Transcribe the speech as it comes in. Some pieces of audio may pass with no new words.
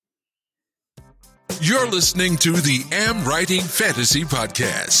You're listening to the AmWritingFantasy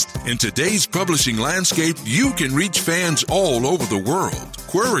podcast. In today's publishing landscape, you can reach fans all over the world.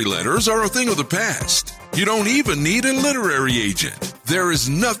 Query letters are a thing of the past. You don't even need a literary agent. There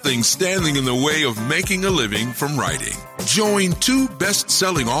is nothing standing in the way of making a living from writing. Join two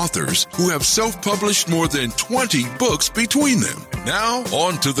best-selling authors who have self-published more than 20 books between them. Now,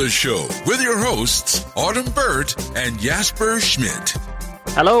 on to the show with your hosts, Autumn Burt and Jasper Schmidt.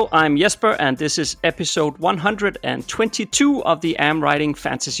 Hello, I'm Jesper, and this is episode 122 of the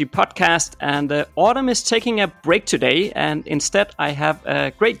AmWritingFantasy podcast. And Autumn is taking a break today, and instead I have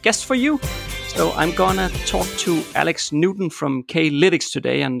a great guest for you. So I'm gonna talk to Alex Newton from K-lytics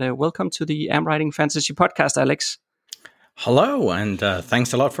today, and welcome to the AmWritingFantasy podcast, Alex. Hello, and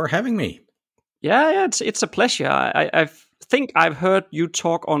thanks a lot for having me. Yeah, it's a pleasure. I think I've heard you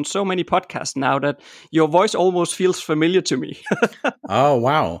talk on so many podcasts now that your voice almost feels familiar to me. Oh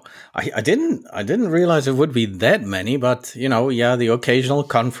wow, I didn't realize it would be that many, but the occasional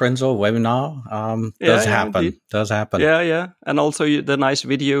conference or webinar does happen. Indeed. Does happen. Yeah, and also the nice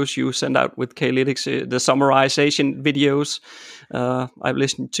videos you send out with K-lytics, the summarization videos. I've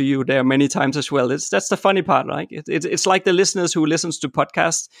listened to you there many times as well. That's the funny part, right? It's like the listeners who listens to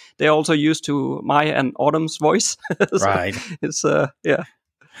podcasts. They're also used to my and Autumn's voice. So right. It's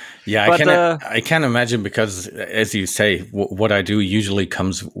Yeah, but, I can imagine because, as you say, what I do usually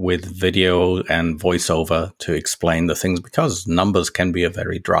comes with video and voiceover to explain the things because numbers can be a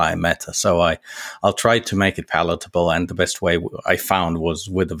very dry matter. So I'll try to make it palatable, and the best way I found was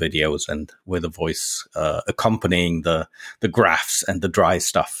with the videos and with the voice accompanying the graphs and the dry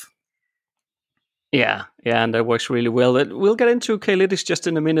stuff. Yeah, and that works really well. We'll get into K-lytics just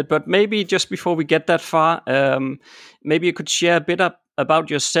in a minute, but maybe just before we get that far, maybe you could share a bit about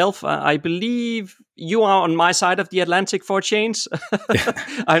yourself. I believe you are on my side of the Atlantic for a change.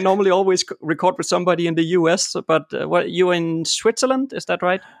 I normally always record with somebody in the US, but you're in Switzerland, is that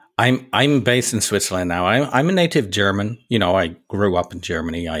right? I'm based in Switzerland now. I'm a native German. I grew up in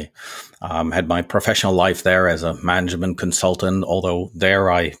Germany. I had my professional life there as a management consultant, although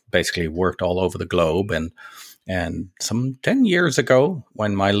there I basically worked all over the globe. And some 10 years ago,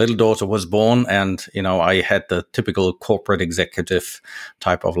 when my little daughter was born and, I had the typical corporate executive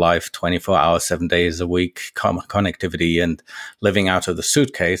type of life, 24 hours, 7 days a week, connectivity and living out of the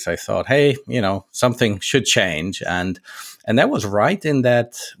suitcase, I thought, hey, something should change. And that was right in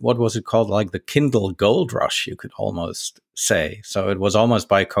that, what was it called? Like the Kindle gold rush, you could almost say. So it was almost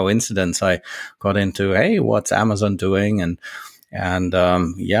by coincidence I got into, hey, what's Amazon doing? And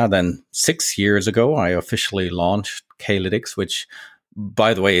then 6 years ago, I officially launched K-lytics, which,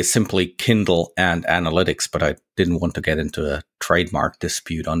 by the way, is simply Kindle and analytics, but I didn't want to get into a trademark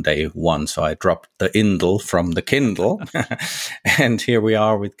dispute on day one, so I dropped the indle from the Kindle, and here we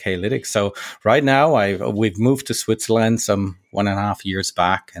are with K-lytics. So right now, we've moved to Switzerland some 1.5 years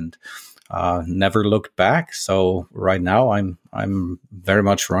back, and never looked back. So right now, I'm very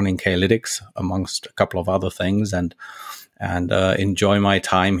much running K-lytics amongst a couple of other things, and enjoy my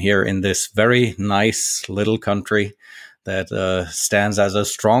time here in this very nice little country that stands as a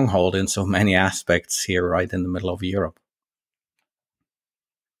stronghold in so many aspects here right in the middle of Europe.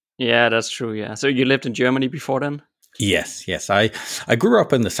 Yeah, that's true, yeah. So you lived in Germany before then? Yes. I grew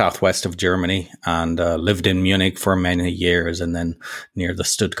up in the southwest of Germany and lived in Munich for many years and then near the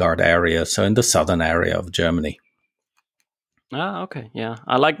Stuttgart area, so in the southern area of Germany. Ah, okay, yeah.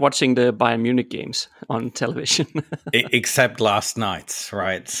 I like watching the Bayern Munich games on television. Except last night,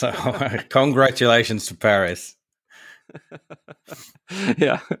 right? So congratulations to Paris.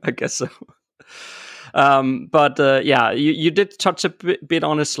 Yeah, I guess so. But you did touch a bit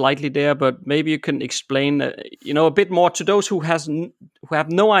on it slightly there, but maybe you can explain, a bit more to those who have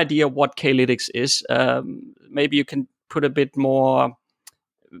no idea what K-lytics is. Maybe you can put a bit more,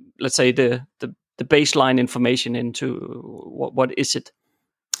 let's say, the baseline information into what is it?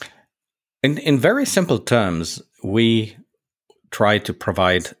 In very simple terms, we try to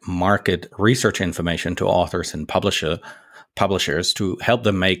provide market research information to authors and publishers to help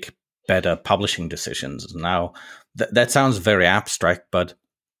them make better publishing decisions. Now, that sounds very abstract, but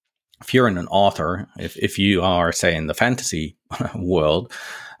if you're an author, if you are, say, in the fantasy world,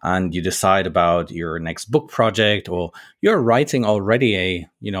 and you decide about your next book project, or you're writing already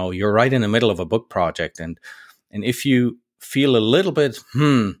you're right in the middle of a book project, and if you feel a little bit,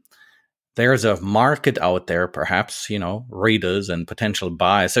 there's a market out there, perhaps, readers and potential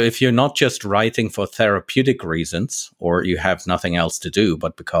buyers. So if you're not just writing for therapeutic reasons, or you have nothing else to do,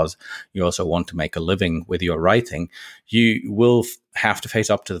 but because you also want to make a living with your writing, you will have to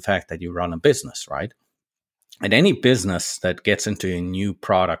face up to the fact that you run a business, right? And any business that gets into a new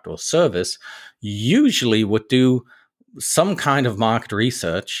product or service usually would do some kind of market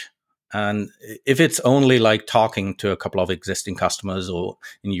research. And if it's only like talking to a couple of existing customers, or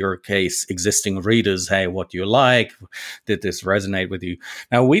in your case, existing readers, hey, what do you like? Did this resonate with you?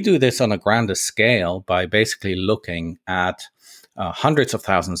 Now, we do this on a grander scale by basically looking at hundreds of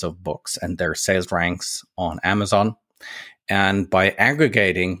thousands of books and their sales ranks on Amazon. And by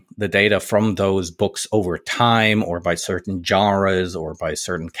aggregating the data from those books over time, or by certain genres, or by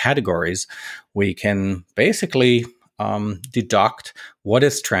certain categories, we can basically deduct what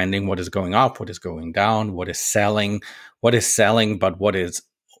is trending, what is going up, what is going down, what is selling, but what is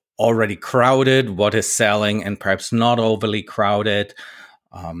already crowded, what is selling and perhaps not overly crowded.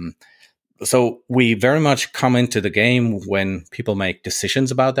 So we very much come into the game when people make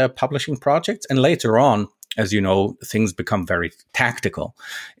decisions about their publishing projects. And later on, as you know, things become very tactical.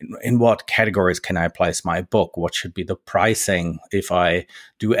 In what categories can I place my book? What should be the pricing? If I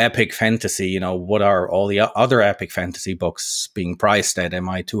do epic fantasy, what are all the other epic fantasy books being priced at? Am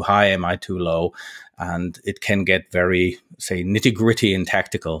I too high? Am I too low? And it can get very, say, nitty-gritty and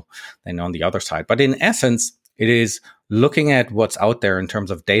tactical then on the other side. But in essence, it is looking at what's out there in terms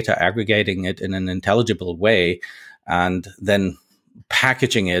of data, aggregating it in an intelligible way, and then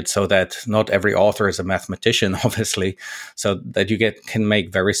packaging it so that not every author is a mathematician, obviously, so that you can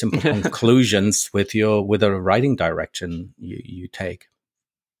make very simple conclusions with a writing direction you take.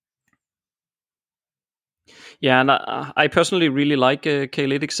 Yeah, and I personally really like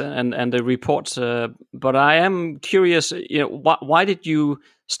K-lytics and the reports, but I am curious, why did you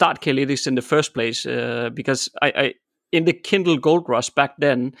start K-lytics in the first place? Because I in the Kindle Gold Rush back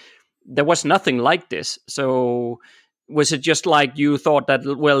then, there was nothing like this. So was it just like you thought that,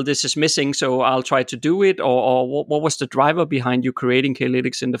 well, this is missing, so I'll try to do it? Or what was the driver behind you creating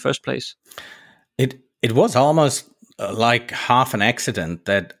K-lytics in the first place? It was almost like half an accident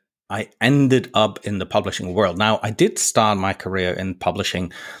that I ended up in the publishing world. Now, I did start my career in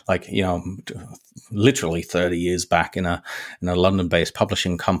publishing, literally 30 years back in a London-based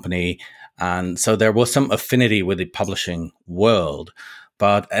publishing company. And so there was some affinity with the publishing world.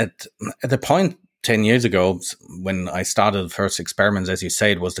 But at the point 10 years ago, when I started the first experiments, as you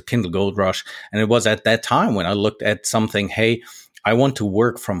say, it was the Kindle Gold Rush. And it was at that time when I looked at something, hey, I want to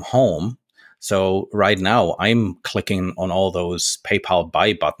work from home. So right now I'm clicking on all those PayPal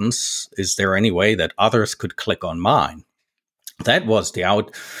buy buttons. Is there any way that others could click on mine? That was the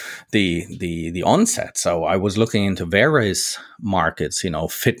onset. So I was looking into various markets,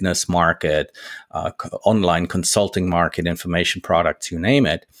 fitness market, online consulting market, information products, you name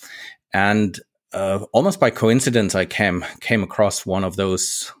it. And almost by coincidence, I came across one of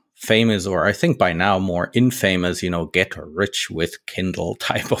those famous, or I think by now more infamous, get rich with Kindle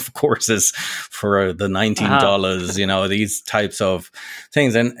type of courses for the $19, these types of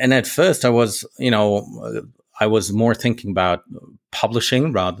things. And at first I was, I was more thinking about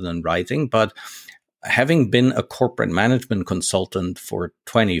publishing rather than writing, but having been a corporate management consultant for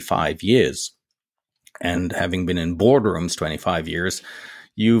 25 years and having been in boardrooms 25 years,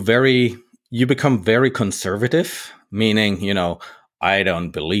 you become very conservative, meaning, I don't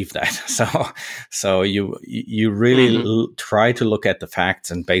believe that. So you really try to look at the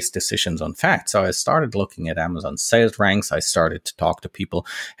facts and base decisions on facts. So I started looking at Amazon sales ranks. I started to talk to people.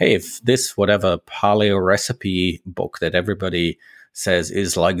 Hey, if this whatever paleo recipe book that everybody says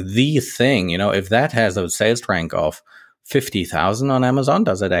is like the thing, if that has a sales rank of 50,000 on Amazon,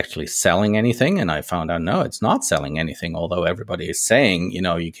 does it actually selling anything? And I found out, no, it's not selling anything. Although everybody is saying,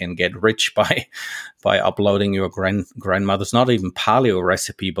 you can get rich by uploading your grandmother's not even paleo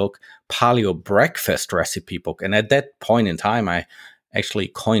recipe book, paleo breakfast recipe book. And at that point in time, I actually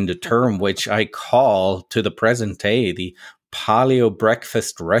coined a term which I call to the present day the paleo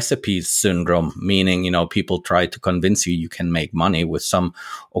breakfast recipes syndrome, meaning, people try to convince you can make money with some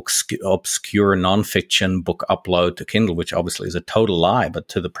obscure nonfiction book upload to Kindle, which obviously is a total lie. But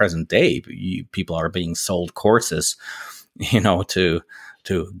to the present day, people are being sold courses, to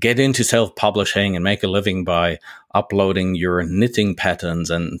get into self-publishing and make a living by uploading your knitting patterns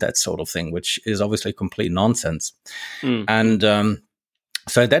and that sort of thing, which is obviously complete nonsense. And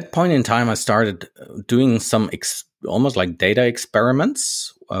so at that point in time, I started doing some almost like data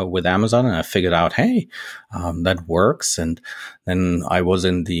experiments with Amazon, and I figured out, hey, that works. And then I was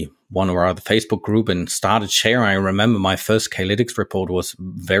in the one or other Facebook group and started sharing. I remember my first K-lytics report was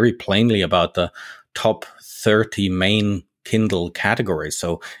very plainly about the top 30 main Kindle categories.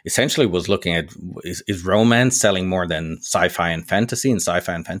 So essentially was looking at, is romance selling more than sci-fi and fantasy, and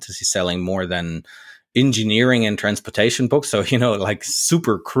sci-fi and fantasy selling more than engineering and transportation books? So, like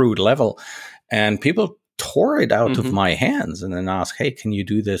super crude level. And people tore it out of Mm-hmm. my hands, and then asked, "Hey, can you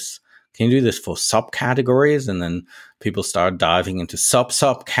do this? Can you do this for subcategories?" And then people started diving into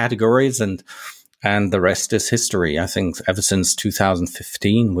subcategories, and the rest is history. I think ever since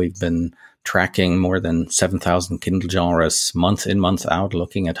 2015, we've been tracking more than 7,000 Kindle genres month in, month out,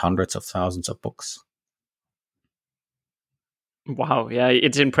 looking at hundreds of thousands of books. Wow, yeah,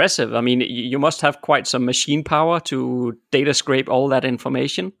 it's impressive. I mean, you must have quite some machine power to data scrape all that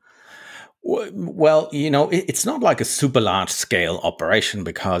information. Well, it's not like a super large scale operation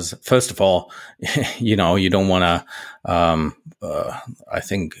because, first of all, you don't want to. I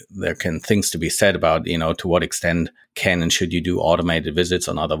think there can things to be said about to what extent can and should you do automated visits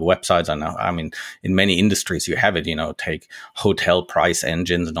on other websites. I mean, in many industries you have it. Take hotel price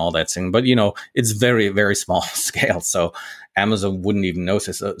engines and all that thing, but it's very, very small scale. So Amazon wouldn't even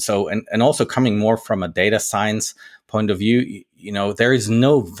notice. So and also coming more from a data science point of view, there is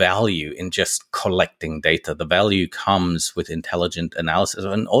no value in just collecting data. The value comes with intelligent analysis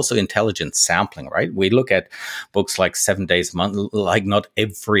and also intelligent sampling, right? We look at books like 7 days a month, like not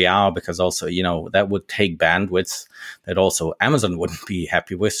every hour, because also, that would take bandwidth that also Amazon wouldn't be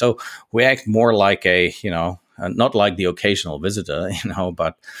happy with. So we act more like not like the occasional visitor,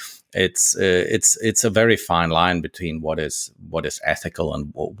 but it's a very fine line between what is ethical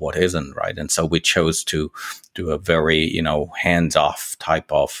and what isn't, right? And so we chose to do a very hands-off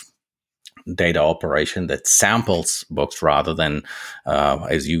type of data operation that samples books rather than,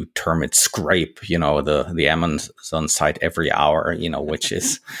 as you term it, scrape the Amazon site every hour, which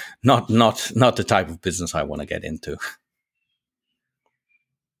is not the type of business I want to get into.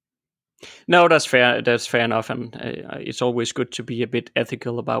 No, that's fair. That's fair enough, and it's always good to be a bit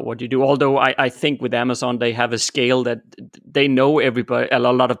ethical about what you do. Although I think with Amazon they have a scale that they know everybody. A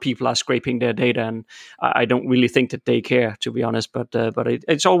lot of people are scraping their data, and I don't really think that they care, to be honest. But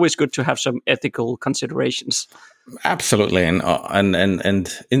it's always good to have some ethical considerations. Absolutely, and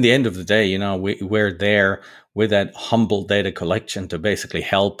in the end of the day, we're there with that humble data collection to basically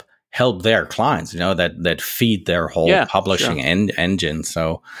help their clients, that feed their whole publishing engine.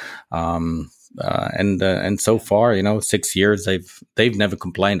 So, and so far, 6 years they've never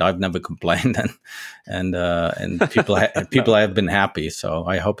complained. I've never complained, and people people have been happy. So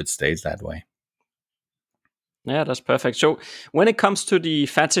I hope it stays that way. Yeah, that's perfect. So when it comes to the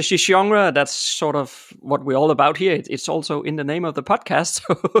fantasy genre, that's sort of what we're all about here. It's also in the name of the podcast,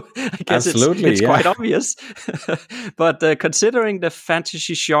 so I guess it's quite obvious. But considering the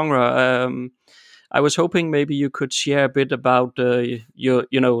fantasy genre, I was hoping maybe you could share a bit about your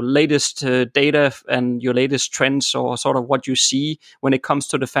latest data and your latest trends, or sort of what you see when it comes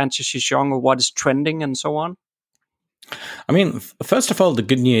to the fantasy genre, what is trending and so on. I mean, first of all, the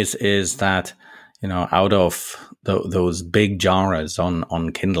good news is that out of those big genres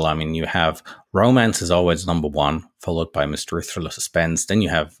on Kindle, I mean, you have romance is always number one, followed by mystery, thriller, suspense. Then you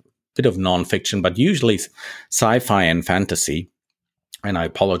have a bit of nonfiction, but usually sci-fi and fantasy. And I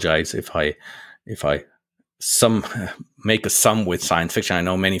apologize if I make a sum with science fiction. I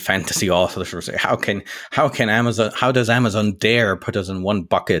know many fantasy authors will say, how does Amazon dare put us in one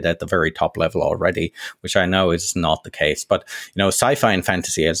bucket at the very top level already, which I know is not the case. But, sci-fi and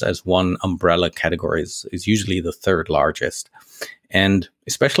fantasy as one umbrella category is usually the third largest. And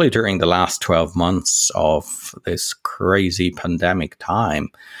especially during the last 12 months of this crazy pandemic time,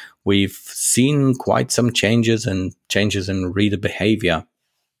 we've seen quite some changes in reader behavior.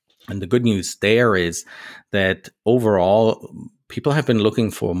 And the good news there is that overall, people have been looking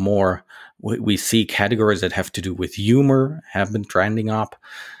for more. We see categories that have to do with humor have been trending up.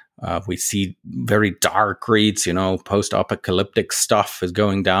 We see very dark reads, post-apocalyptic stuff is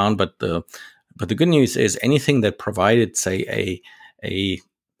going down. But the good news is anything that provided, say, a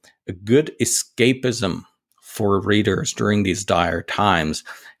good escapism for readers during these dire times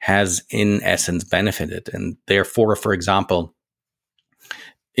has, in essence, benefited. And therefore, for example,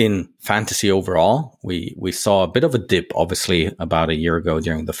 in fantasy overall, we saw a bit of a dip, obviously, about a year ago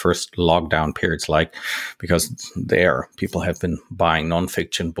during the first lockdown periods, because there people have been buying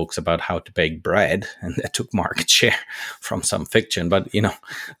nonfiction books about how to bake bread, and that took market share from some fiction. But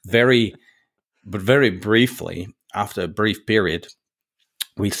very briefly, after a brief period,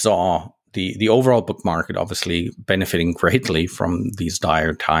 we saw the overall book market obviously benefiting greatly from these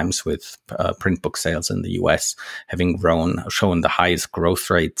dire times, with print book sales in the US having shown the highest growth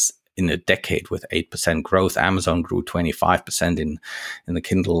rates in a decade with 8% growth. Amazon grew 25% in the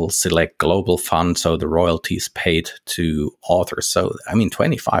Kindle Select Global Fund, so the royalties paid to authors. So,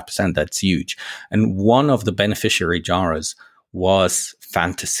 25%, that's huge. And one of the beneficiary genres was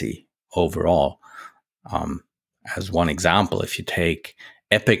fantasy overall. As one example, if you take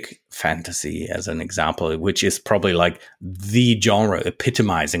epic fantasy as an example, which is probably like the genre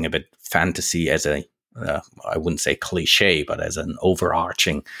epitomizing a bit fantasy as a, I wouldn't say cliche, but as an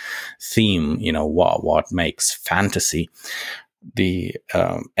overarching theme, what makes fantasy. The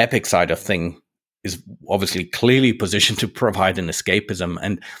epic side of thing is obviously clearly positioned to provide an escapism.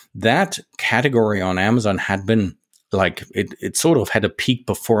 And that category on Amazon had been like, it sort of had a peak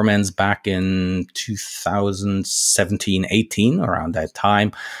performance back in 2017, 18, around that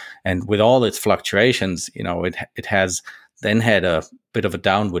time. And with all its fluctuations, it has then had a bit of a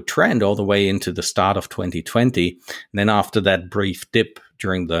downward trend all the way into the start of 2020. And then after that brief dip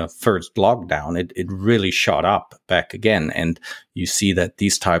during the first lockdown, it really shot up back again. And you see that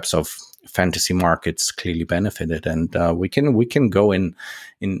these types of fantasy markets clearly benefited. And we can go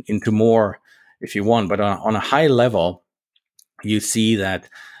into more if you want, but on a high level, you see that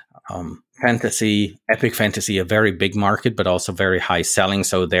epic fantasy, a very big market, but also very high selling.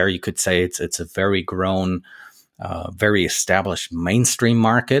 So there you could say it's a very grown, very established mainstream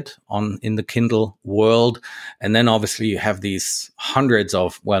market in the Kindle world. And then obviously you have these hundreds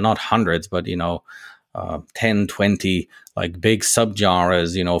of, well, not hundreds, but 10, 20 like big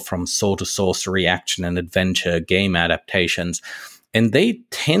subgenres, from Sword to Sorcery, action and adventure, game adaptations. And they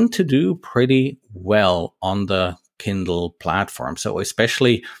tend to do pretty well on the Kindle platform. So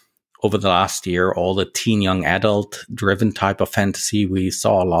especially over the last year, all the teen young adult driven type of fantasy, we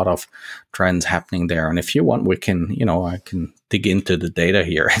saw a lot of trends happening there. And if you want, we can, I can dig into the data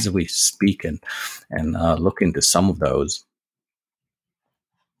here as we speak and look into some of those.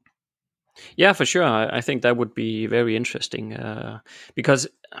 Yeah, for sure. I think that would be very interesting because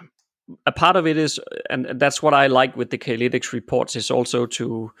a part of it is, and that's what I like with the K-lytics reports, is also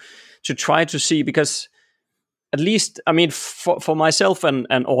to try to see, because at least, I mean, for myself and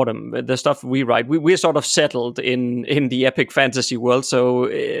Autumn, the stuff we write, we're sort of settled in the epic fantasy world. So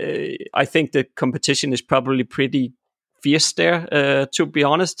I think the competition is probably pretty fierce there, to be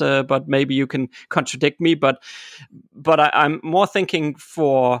honest. But maybe you can contradict me. But I'm more thinking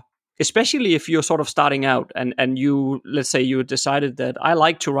for, especially if you're sort of starting out and you, let's say you decided that I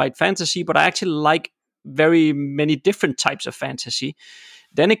like to write fantasy, but I actually like very many different types of fantasy,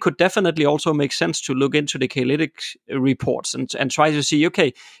 then it could definitely also make sense to look into the K-lytics reports and try to see,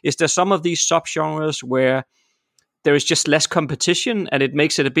 okay, is there some of these subgenres where there is just less competition and it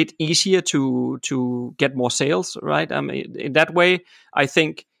makes it a bit easier to get more sales, right? I mean, in that way, I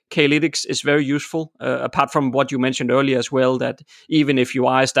think K-lytics is very useful, apart from what you mentioned earlier as well, that even if you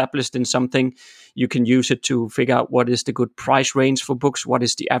are established in something, you can use it to figure out what is the good price range for books, what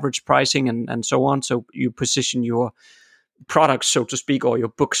is the average pricing, and so on. So you position your products, so to speak, or your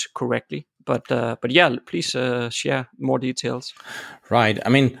books correctly. But yeah, please share more details. Right. I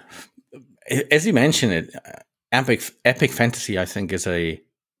mean, as you mentioned it, epic fantasy, I think, is a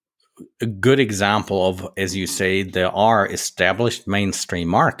good example of, as you say, there are established mainstream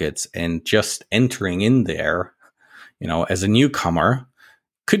markets, and just entering in there, as a newcomer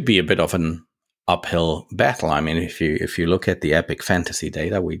could be a bit of an uphill battle. I mean, if you look at the epic fantasy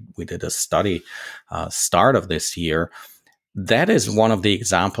data, we did a study start of this year. That is one of the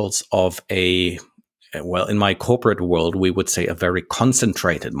examples of in my corporate world, we would say a very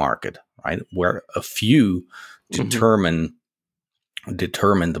concentrated market, right? Where a few determine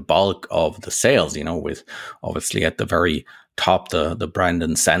the bulk of the sales, with obviously at the very top, the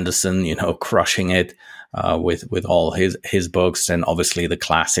Brandon Sanderson, crushing it with all his books, and obviously the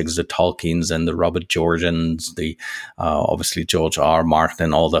classics, the Tolkiens and the Robert Jorgens, the obviously George R.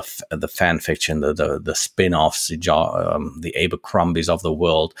 Martin, all the fan fiction, the spin-offs, the Abercrombies of the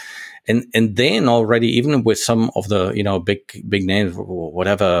world. And then already, even with some of the, big names,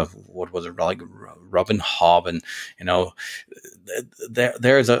 what was it, like Robin Hobb, and,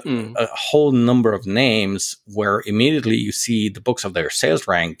 there's a whole number of names where immediately you see the books of their sales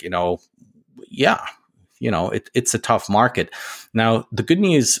rank, it's a tough market. Now, the good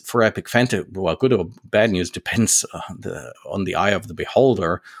news for epic fantasy, well, good or bad news depends on the eye of the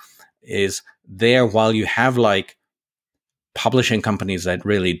beholder, is there, while you have like publishing companies that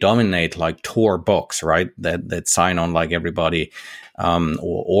really dominate, like Tor Books, right? That sign on like everybody,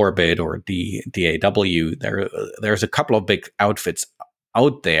 or Orbit or DAW. There's a couple of big outfits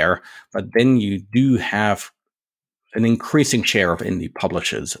out there, but then you do have an increasing share of indie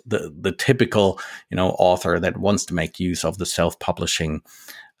publishers, the typical, author that wants to make use of the self-publishing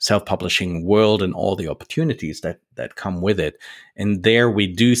world and all the opportunities that come with it. And there we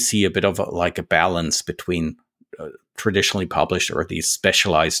do see a bit of a balance between traditionally published or these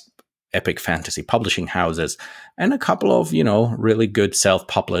specialized epic fantasy publishing houses and a couple of, really good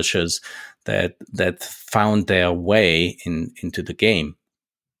self-publishers that found their way into the game.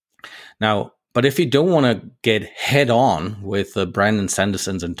 Now, but if you don't want to get head on with the Brandon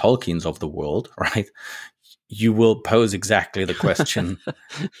Sandersons and Tolkiens of the world, right, you will pose exactly the question.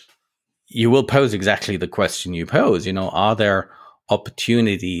 You will pose exactly the question you pose. Are there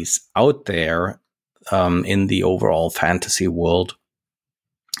opportunities out there in the overall fantasy world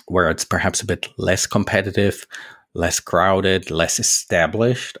where it's perhaps a bit less competitive, less crowded, less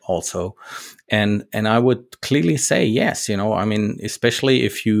established also? And I would clearly say yes. Especially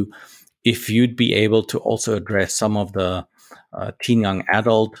if you'd be able to also address some of the teen young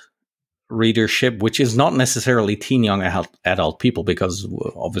adult readership, which is not necessarily teen young adult people, because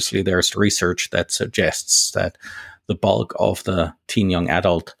obviously there's research that suggests that the bulk of the teen young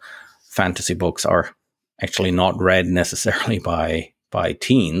adult fantasy books are actually not read necessarily by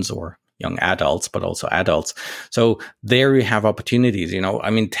teens or young adults, but also adults. So there you have opportunities.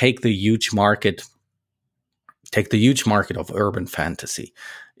 Take the huge market of urban fantasy.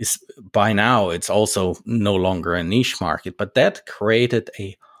 By now it's also no longer a niche market, but that created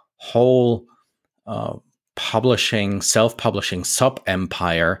a whole self-publishing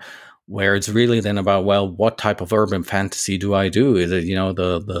sub-empire where it's really then about, well, what type of urban fantasy do I do? Is it,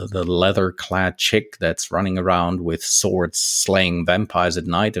 the leather-clad chick that's running around with swords slaying vampires at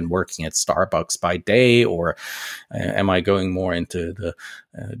night and working at Starbucks by day? Or am I going more into the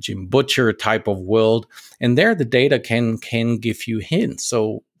Jim Butcher type of world? And there the data can give you hints.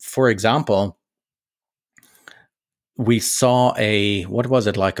 So, for example, we saw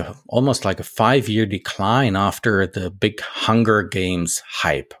almost like a 5-year decline after the big Hunger Games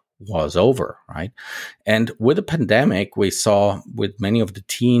hype was over, right? And with the pandemic, we saw with many of the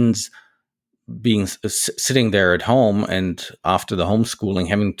teens being sitting there at home, and after the homeschooling,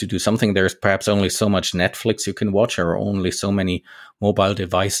 having to do something, there's perhaps only so much Netflix you can watch, or only so many mobile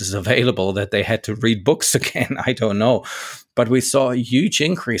devices available, that they had to read books again. I don't know. But we saw a huge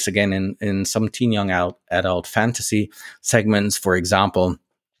increase again in some teen young adult fantasy segments. For example,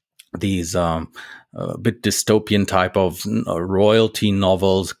 these a bit dystopian type of royalty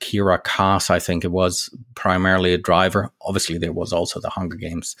novels. Kira Kass, I think it was, primarily a driver. Obviously, there was also the Hunger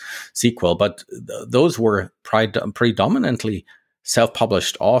Games sequel, but those were predominantly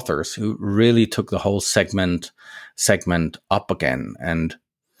self-published authors who really took the whole segment up again. And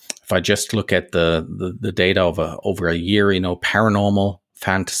if I just look at the data of over a year, paranormal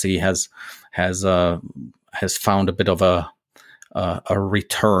fantasy has found a bit of a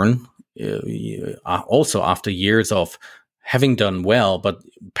return. Also after years of having done well, but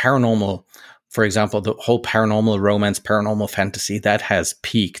paranormal, for example, the whole paranormal romance, paranormal fantasy, that has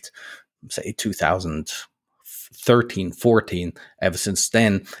peaked, say 2013, 14. Ever since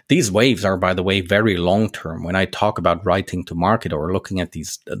then, these waves are, by the way, very long term. When I talk about writing to market or looking at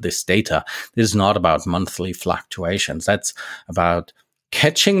this data, this is not about monthly fluctuations. That's about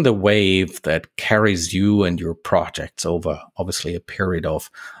catching the wave that carries you and your projects over, obviously, a period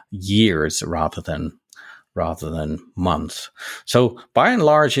of years rather than months. So by and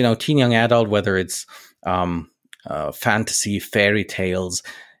large, teen young adult, whether it's fantasy, fairy tales,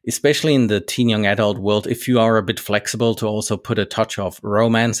 especially in the teen young adult world, if you are a bit flexible to also put a touch of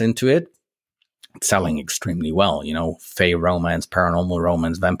romance into it, it's selling extremely well. Fae romance, paranormal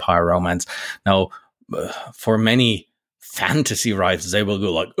romance, vampire romance. Now, for many fantasy writers, they will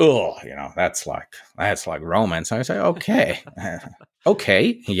go like, oh, that's like romance. I say, okay,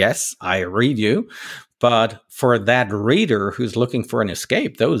 okay, yes, I read you. But for that reader who's looking for an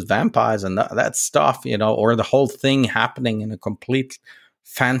escape, those vampires and that stuff, or the whole thing happening in a complete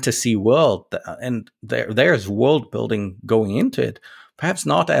fantasy world, and there's world building going into it, perhaps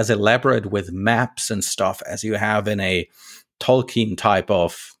not as elaborate with maps and stuff as you have in a Tolkien type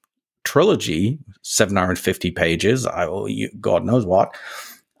of trilogy, 750 pages, God knows what.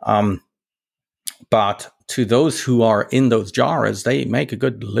 But to those who are in those genres, they make a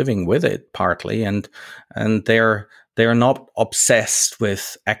good living with it, partly, and they're not obsessed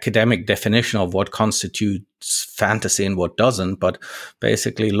with academic definition of what constitutes fantasy and what doesn't, but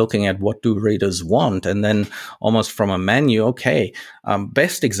basically looking at what do readers want, and then almost from a menu. Okay,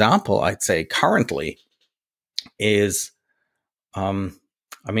 best example I'd say currently is,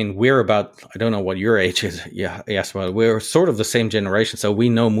 we're about, I don't know what your age is. Yeah, yes, well, we're sort of the same generation, so we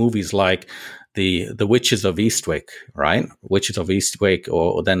know movies like the Witches of Eastwick, right? Witches of Eastwick,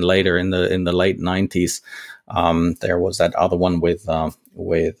 or then later in the late 90s, there was that other one with I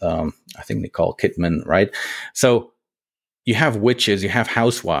think Nicole Kidman, right? So you have witches, you have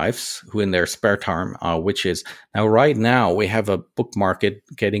housewives who in their spare time are witches. Now, right now, we have a book market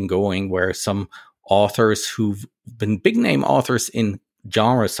getting going where some authors who've been big name authors in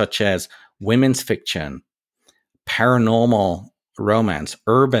genres such as women's fiction, paranormal romance,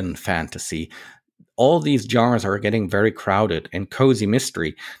 urban fantasy. All these genres are getting very crowded, and cozy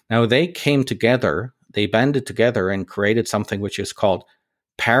mystery. Now they came together, they banded together and created something which is called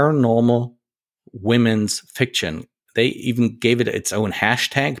paranormal women's fiction. They even gave it its own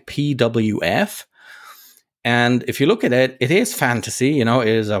hashtag, PWF. And if you look at it, it is fantasy, it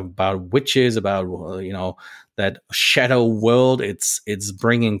is about witches, about, that shadow world. It's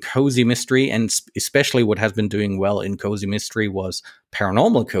bringing cozy mystery, and especially what has been doing well in cozy mystery was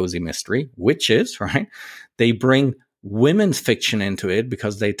paranormal cozy mystery, witches, right? They bring women's fiction into it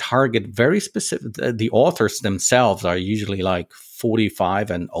because they target very specific. The authors themselves are usually like 45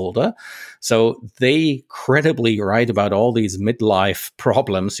 and older. So they credibly write about all these midlife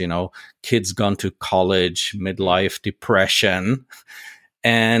problems, kids gone to college, midlife depression.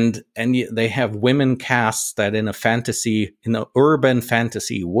 And they have women casts that in the urban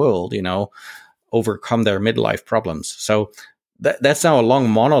fantasy world, overcome their midlife problems. So that's now a long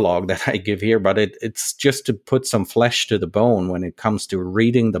monologue that I give here, but it's just to put some flesh to the bone when it comes to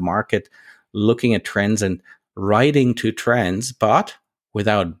reading the market, looking at trends and writing to trends, but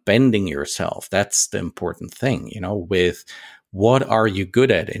without bending yourself. That's the important thing, with what are you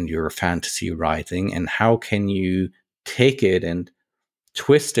good at in your fantasy writing, and how can you take it and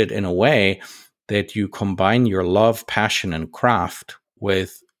twist it in a way that you combine your love, passion, and craft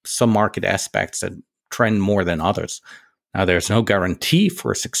with some market aspects that trend more than others. Now, there's no guarantee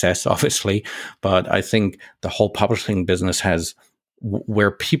for success, obviously, but I think the whole publishing business has,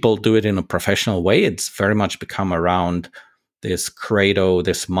 where people do it in a professional way, it's very much become around this credo,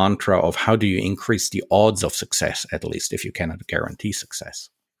 this mantra of how do you increase the odds of success, at least if you cannot guarantee success.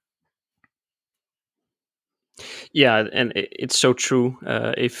 Yeah, and it's so true.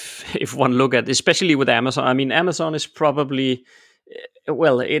 If one look at, especially with Amazon, I mean, Amazon is probably,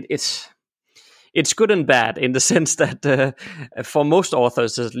 it's good and bad in the sense that for most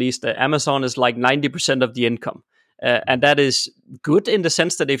authors, at least, Amazon is like 90% of the income. And that is good in the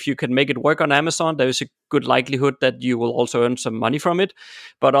sense that if you can make it work on Amazon, there's a good likelihood that you will also earn some money from it.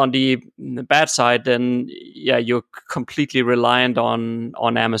 But on the bad side, then you're completely reliant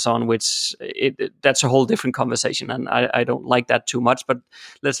on Amazon, which that's a whole different conversation. And I don't like that too much, but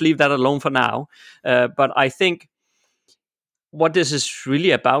let's leave that alone for now. But I think what this is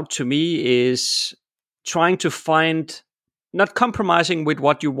really about to me is trying to find, not compromising with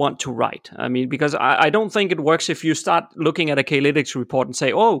what you want to write. I mean, because I don't think it works if you start looking at a K-lytics report and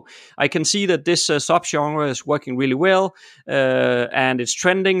say, oh, I can see that this subgenre is working really well and it's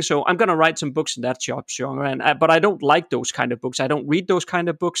trending, so I'm going to write some books in that subgenre. But I don't like those kind of books. I don't read those kind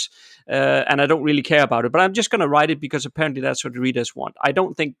of books and I don't really care about it. But I'm just going to write it because apparently that's what the readers want. I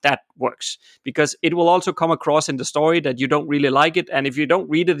don't think that works, because it will also come across in the story that you don't really like it. And if you don't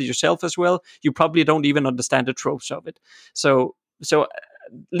read it yourself as well, you probably don't even understand the tropes of it. So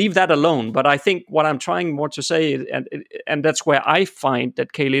leave that alone. But I think what I'm trying more to say, and that's where I find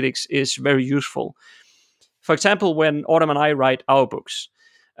that K-lytics is very useful. For example, when Autumn and I write our books,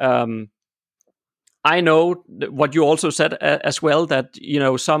 I know what you also said as well, that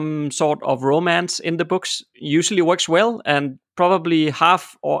some sort of romance in the books usually works well, and probably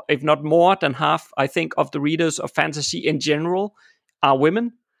half, or if not more than half, I think, of the readers of fantasy in general are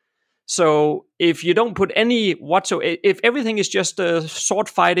women. So if you don't put any whatsoever, if everything is just sword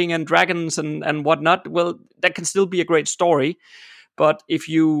fighting and dragons and whatnot, well, that can still be a great story. But if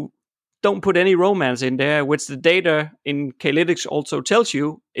you don't put any romance in there, which the data in K-lytics also tells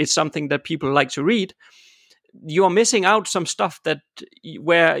you is something that people like to read, you are missing out some stuff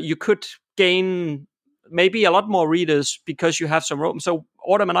where you could gain maybe a lot more readers because you have some romance. So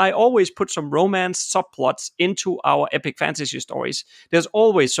Autumn and I always put some romance subplots into our epic fantasy stories. There's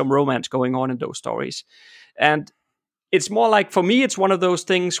always some romance going on in those stories. And it's more like, for me, it's one of those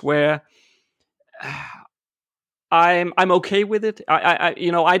things where I'm okay with it.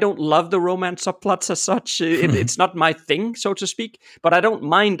 I don't love the romance subplots as such. It's not my thing, so to speak, but I don't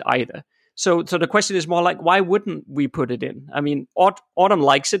mind either. So the question is more like, why wouldn't we put it in? I mean, Autumn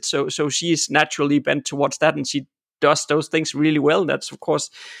likes it, so she's naturally bent towards that, and she does those things really well. That's, of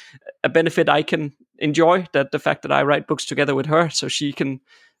course, a benefit I can enjoy, that the fact that I write books together with her, so she can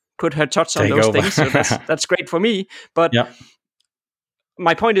put her touch on those things. So that's great for me. But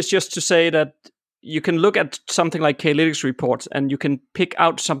my point is just to say that you can look at something like K-lytics reports and you can pick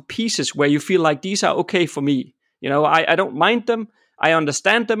out some pieces where you feel like these are okay for me. I don't mind them. I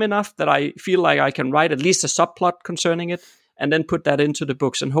understand them enough that I feel like I can write at least a subplot concerning it and then put that into the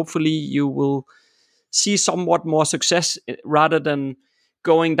books. And hopefully you will see somewhat more success rather than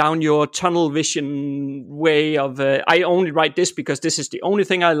going down your tunnel vision way of I only write this because this is the only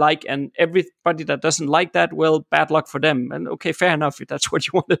thing I like, and everybody that doesn't like that, well, bad luck for them. And okay, fair enough if that's what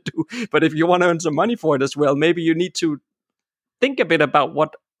you want to do. But if you want to earn some money for it as well, maybe you need to think a bit about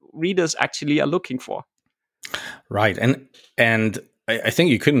what readers actually are looking for. Right. And I think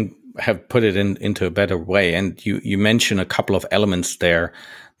you couldn't have put it into a better way. And you mentioned a couple of elements there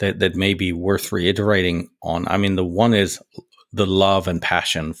that may be worth reiterating on. I mean, the one is the love and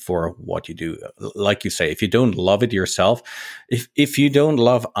passion for what you do. Like you say, if you don't love it yourself, if you don't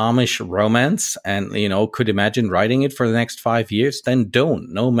love Amish romance and, could imagine writing it for the next 5 years, then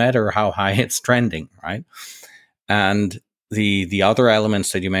don't, no matter how high it's trending, right? And the other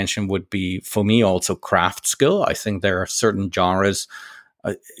elements that you mentioned would be, for me, also craft skill. I think there are certain genres,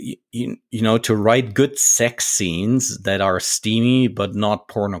 to write good sex scenes that are steamy but not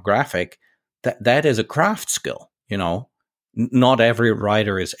pornographic, that is a craft skill, Not every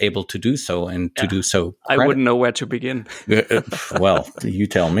writer is able to do so, and to do so I wouldn't know where to begin. Well, you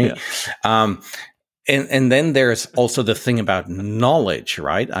tell me. Yeah. And then there's also the thing about knowledge,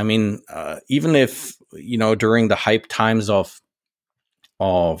 right? I mean, even if, during the hype times of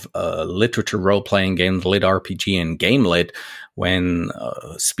literature role-playing games, lit RPG and game lit, when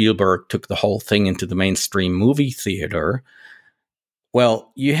Spielberg took the whole thing into the mainstream movie theater,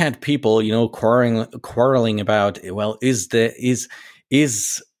 well, you had people, quarreling about, well, is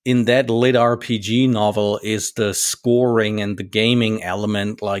in that lit RPG novel, is the scoring and the gaming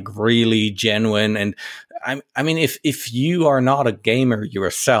element like really genuine? And I mean, if you are not a gamer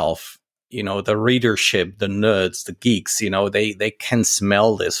yourself, the readership, the nerds, the geeks, they can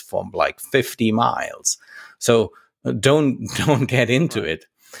smell this from like 50 miles. So don't get into it.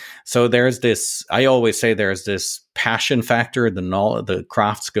 So there's this, I always say there's this passion factor, the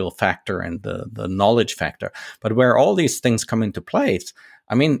craft skill factor, and the knowledge factor. But where all these things come into place,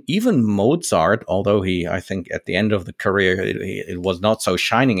 I mean, even Mozart, although I think at the end of the career, it was not so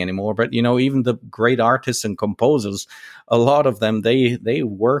shining anymore. But, even the great artists and composers, a lot of them, they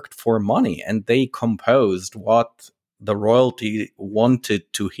worked for money, and they composed what the royalty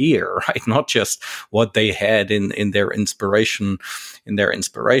wanted to hear, right? Not just what they had in their inspiration,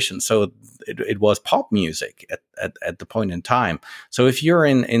 So it was pop music at the point in time. So if you're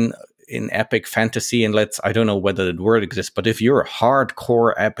in epic fantasy, and I don't know whether the word exists, but if you're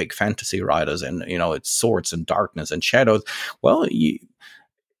hardcore epic fantasy writers, and it's swords and darkness and shadows, well,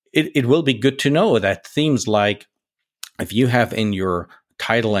 it will be good to know that themes like, if you have in your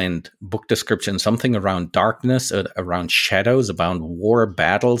title and book description something around darkness, around shadows, around war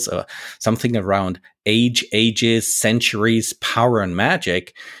battles, something around ages, centuries, power and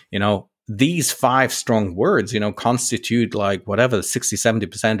magic, these 5 strong words, constitute like whatever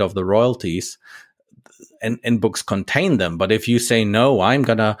 60-70% of the royalties, and books contain them. But if you say, no, I'm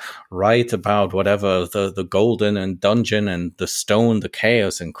going to write about whatever the golden and dungeon and the stone, the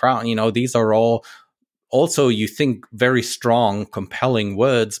chaos and crown, these are all also, you think, very strong, compelling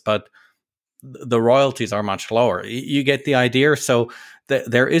words, but the royalties are much lower. You get the idea. So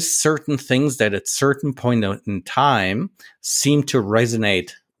there is certain things that at certain point in time seem to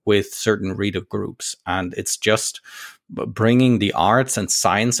resonate with certain reader groups. And it's just bringing the arts and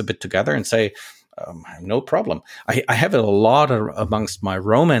science a bit together and say, no problem. I have it a lot amongst my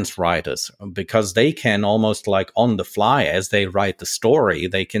romance writers, because they can almost like on the fly, as they write the story,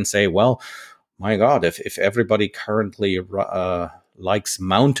 they can say, well, my God, if everybody currently likes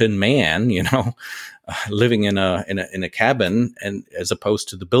Mountain Man, living in a cabin, and as opposed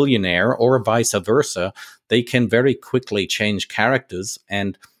to the billionaire, or vice versa, they can very quickly change characters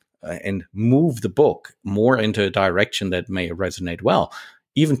and move the book more into a direction that may resonate well,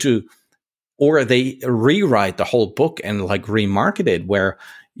 or they rewrite the whole book and like remarket it, where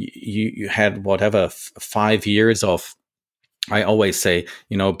you had whatever 5 years of, I always say,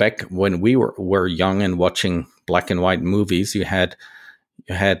 back when we were young and watching black and white movies, you had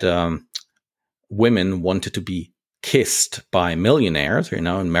women wanted to be kissed by millionaires,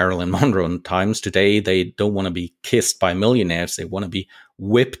 in Marilyn Monroe times. Today, they don't want to be kissed by millionaires. They want to be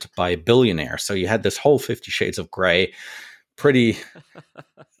whipped by billionaires. So you had this whole 50 Shades of Grey, pretty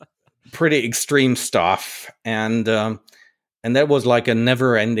extreme stuff. And that was like a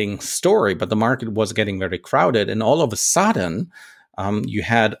never-ending story, but the market was getting very crowded. And all of a sudden, you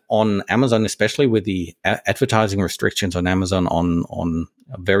had on Amazon, especially with the advertising restrictions on Amazon on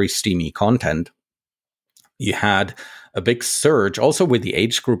very steamy content, you had a big surge, also with the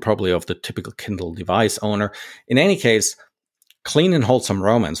age group probably of the typical Kindle device owner. In any case, clean and wholesome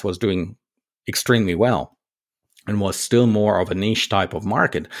romance was doing extremely well. and was still more of a niche type of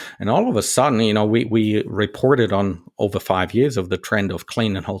market. And all of a sudden, we reported on over 5 years of the trend of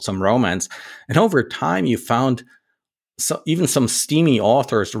clean and wholesome romance. And over time, you found even some steamy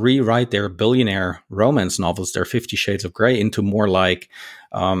authors rewrite their billionaire romance novels, their 50 Shades of Grey, into more like,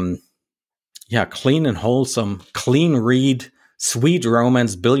 clean and wholesome, clean read, sweet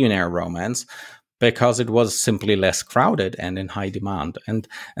romance, billionaire romance, because it was simply less crowded and in high demand. And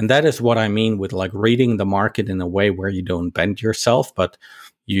that is what I mean with like reading the market in a way where you don't bend yourself, but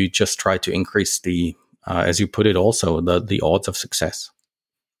you just try to increase the, as you put it also, the odds of success.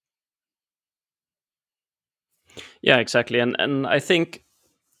 Yeah, exactly. And I think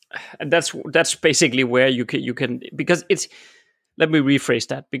that's basically where you can, because it's, let me rephrase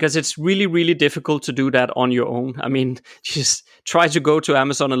that, because it's really, really difficult to do that on your own. I mean, just try to go to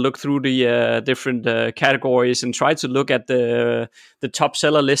Amazon and look through the different categories and try to look at the top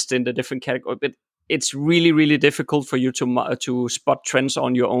seller list in the different categories. But it's really, really difficult for you to spot trends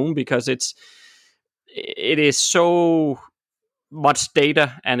on your own, because it is so much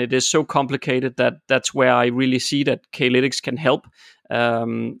data and it is so complicated that's where I really see that K-lytics can help. I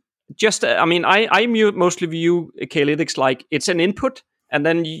mostly view K-lytics like it's an input, and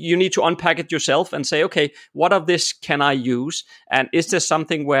then you need to unpack it yourself and say, okay, what of this can I use? And is there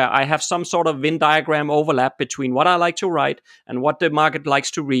something where I have some sort of Venn diagram overlap between what I like to write and what the market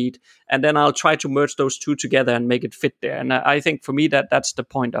likes to read? And then I'll try to merge those two together and make it fit there. And I think for me that's the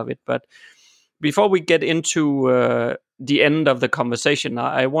point of it. But before we get into the end of the conversation,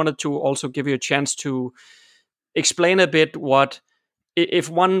 I wanted to also give you a chance to explain a bit what, if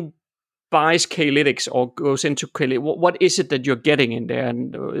one buys K-lytics or goes into K-lytics, what is it that you're getting in there,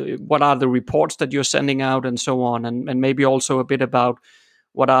 and what are the reports that you're sending out and so on, and maybe also a bit about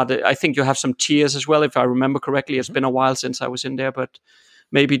what are I think you have some tiers as well, if I remember correctly. It's been a while since I was in there, but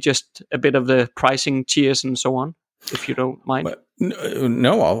maybe just a bit of the pricing tiers and so on, if you don't mind. But,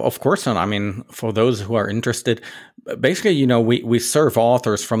 no, of course not. I mean, for those who are interested, basically, we serve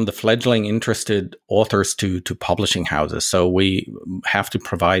authors from the fledgling interested authors to publishing houses. So we have to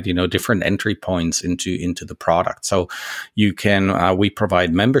provide, different entry points into the product. So you can, we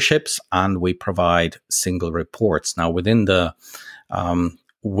provide memberships and we provide single reports. Now within both,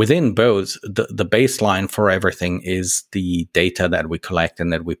 the baseline for everything is the data that we collect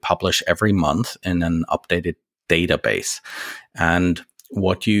and that we publish every month in an updated database. And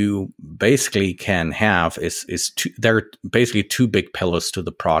what you basically can have is there are basically two big pillars to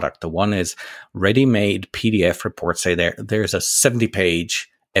the product. The one is ready-made PDF reports. Say there's a 70-page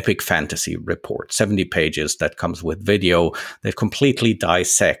epic fantasy report, 70 pages that comes with video that completely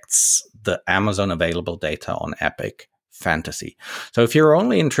dissects the Amazon available data on epic fantasy. So if you're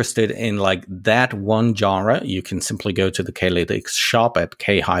only interested in like that one genre, you can simply go to the K-lytics shop at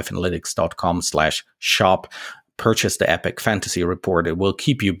k-lytics.com/shop. Purchase the epic fantasy report. It will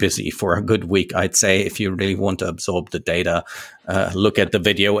keep you busy for a good week, I'd say, if you really want to absorb the data, look at the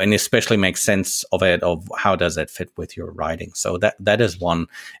video, and especially make sense of it, of how does it fit with your writing. So that is one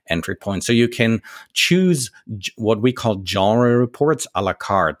entry point. So you can choose what we call genre reports a la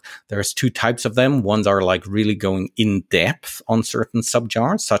carte. There's two types of them. Ones are like really going in depth on certain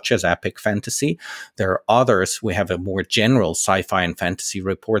subgenres, such as epic fantasy. There are others. We have a more general sci-fi and fantasy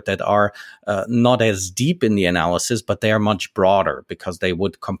report that are not as deep in the analysis, but they are much broader, because they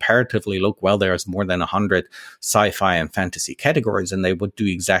would comparatively look, well, there's more than 100 sci-fi and fantasy categories, and they would do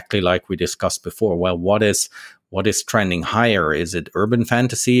exactly like we discussed before. Well, what is trending higher? Is it urban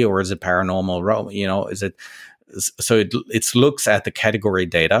fantasy or is it paranormal? Is it? So it looks at the category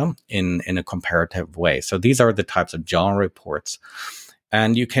data in a comparative way. So these are the types of genre reports,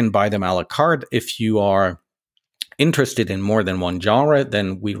 and you can buy them a la carte. If you are interested in more than one genre,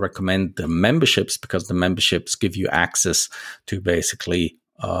 then we recommend the memberships, because the memberships give you access to basically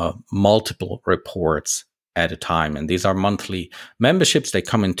multiple reports at a time. And these are monthly memberships. They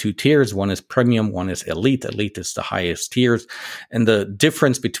come in two tiers. One is premium, one is elite. Elite is the highest tiers. And the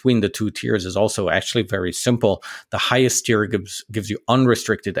difference between the two tiers is also actually very simple. The highest tier gives you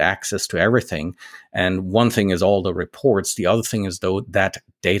unrestricted access to everything. And one thing is all the reports. The other thing is that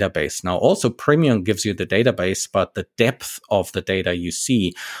database. Now, also premium gives you the database, but the depth of the data you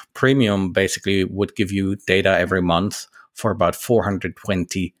see, premium basically would give you data every month for about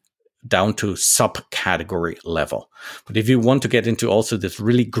 420 down to subcategory level. But if you want to get into also this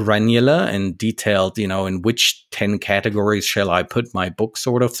really granular and detailed, in which 10 categories shall I put my book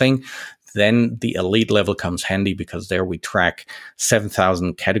sort of thing, then the elite level comes handy, because there we track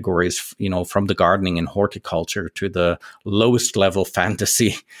 7,000 categories, from the gardening and horticulture to the lowest level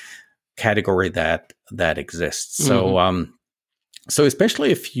fantasy category that exists. Mm-hmm. So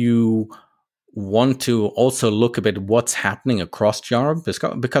especially if you want to also look a bit what's happening across genre,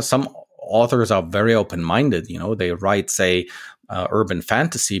 because some authors are very open-minded. They write, say, urban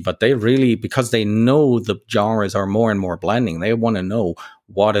fantasy, but they really, because they know the genres are more and more blending, they want to know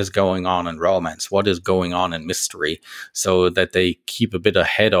what is going on in romance, what is going on in mystery, so that they keep a bit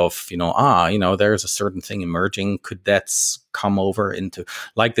ahead of, there's a certain thing emerging. Could that come over into,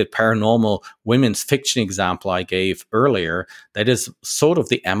 like the paranormal women's fiction example I gave earlier, that is sort of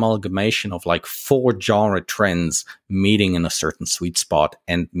the amalgamation of like 4 genre trends meeting in a certain sweet spot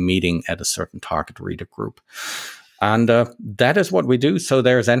and meeting at a certain target reader group. And that is what we do. So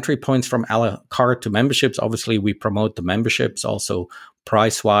there's entry points from a la carte to memberships. Obviously, we promote the memberships also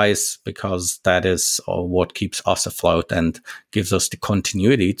price-wise, because that is what keeps us afloat and gives us the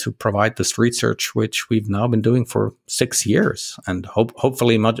continuity to provide this research, which we've now been doing for 6 years, and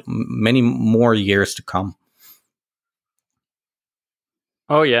hopefully many more years to come.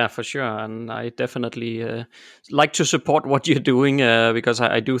 Oh yeah, for sure, and I definitely like to support what you're doing, because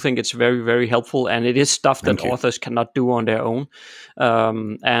I do think it's very, very helpful, and it is stuff that authors cannot do on their own.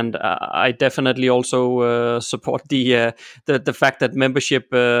 And I definitely also support the fact that membership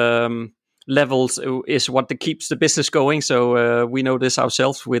levels is what keeps the business going. So we know this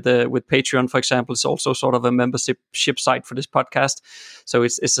ourselves with Patreon, for example. It's also sort of a membership site for this podcast. So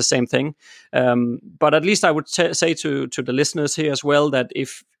it's the same thing. But at least I would say to the listeners here as well, that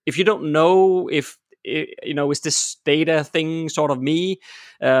if you don't know if is this data thing sort of me,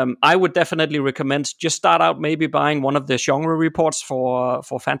 I would definitely recommend just start out maybe buying one of the genre reports for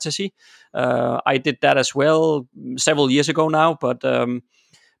fantasy. I did that as well several years ago now,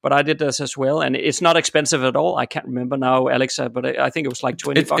 but I did this as well, and it's not expensive at all. I can't remember now, Alex, but I think it was like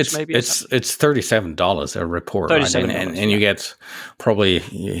 $20 maybe. It's $37 a report, right? And you get probably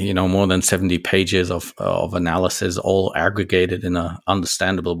more than 70 pages of analysis, all aggregated in an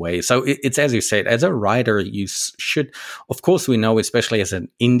understandable way. So it's as you said, as a writer, you should, of course, we know, especially as an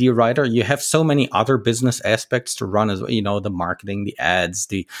indie writer, you have so many other business aspects to run as well. The marketing, the ads,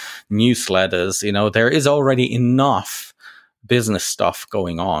 the newsletters. There is already enough business stuff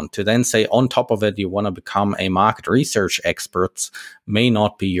going on. To then say on top of it you want to become a market research expert may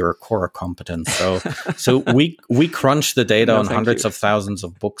not be your core competence. So we crunch the data on hundreds of thousands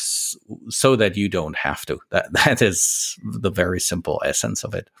of books so that you don't have to. That is the very simple essence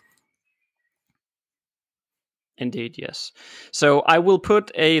of it. Indeed, yes. So I will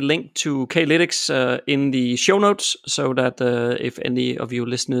put a link to K-lytics in the show notes, so that if any of you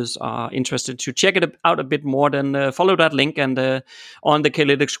listeners are interested to check it out a bit more, then follow that link. And on the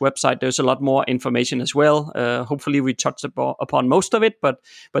K-lytics website, there's a lot more information as well. Hopefully we touched upon most of it, but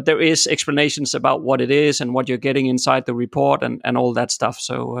there is explanations about what it is and what you're getting inside the report and all that stuff.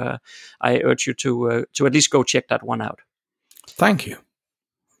 So I urge you to at least go check that one out. Thank you.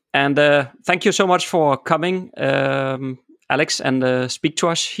 And thank you so much for coming, Alex, and speak to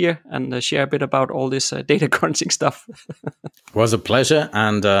us here and share a bit about all this data crunching stuff. It was a pleasure.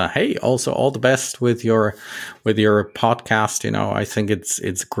 And hey, also all the best with your podcast. I think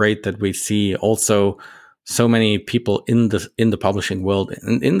it's great that we see also so many people in the publishing world,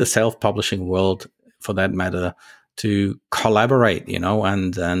 in the self-publishing world for that matter, to collaborate,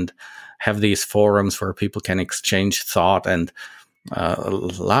 and have these forums where people can exchange thought. And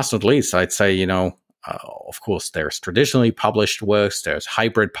last but not least, I'd say, of course, there's traditionally published works. There's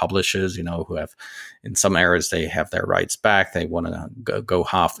hybrid publishers, who have, in some areas, they have their rights back. They want to go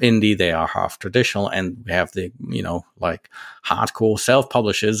half indie. They are half traditional. And we have the, like hardcore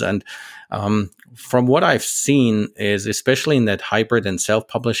self-publishers. And from what I've seen is, especially in that hybrid and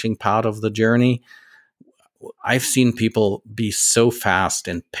self-publishing part of the journey, I've seen people be so fast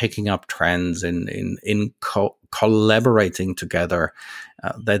in picking up trends in collaborating together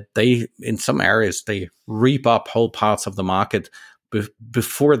that they, in some areas, they reap up whole parts of the market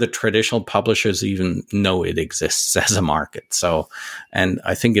before the traditional publishers even know it exists as a market. So, and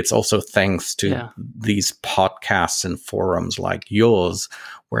I think it's also thanks to these podcasts and forums like yours,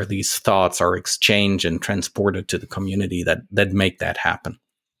 where these thoughts are exchanged and transported to the community that make that happen.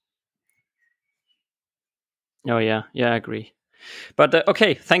 Oh yeah, I agree. But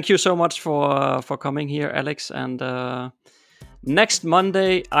okay, thank you so much for coming here, Alex. And next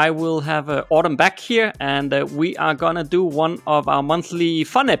Monday, I will have Autumn back here, and we are gonna do one of our monthly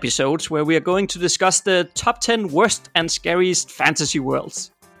fun episodes where we are going to discuss the top 10 worst and scariest fantasy worlds.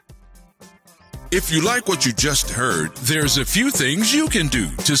 If you like what you just heard, there's a few things you can do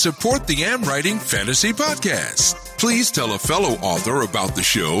to support the AmWritingFantasy podcast. Please tell a fellow author about the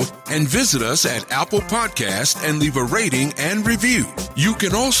show and visit us at Apple Podcast and leave a rating and review. You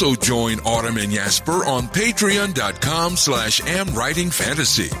can also join Autumn and Jasper on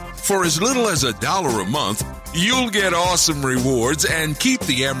patreon.com/AmWritingFantasy. For as little as $1 a month, you'll get awesome rewards and keep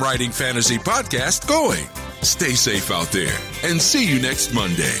the AmWriting Fantasy podcast going. Stay safe out there and see you next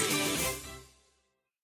Monday.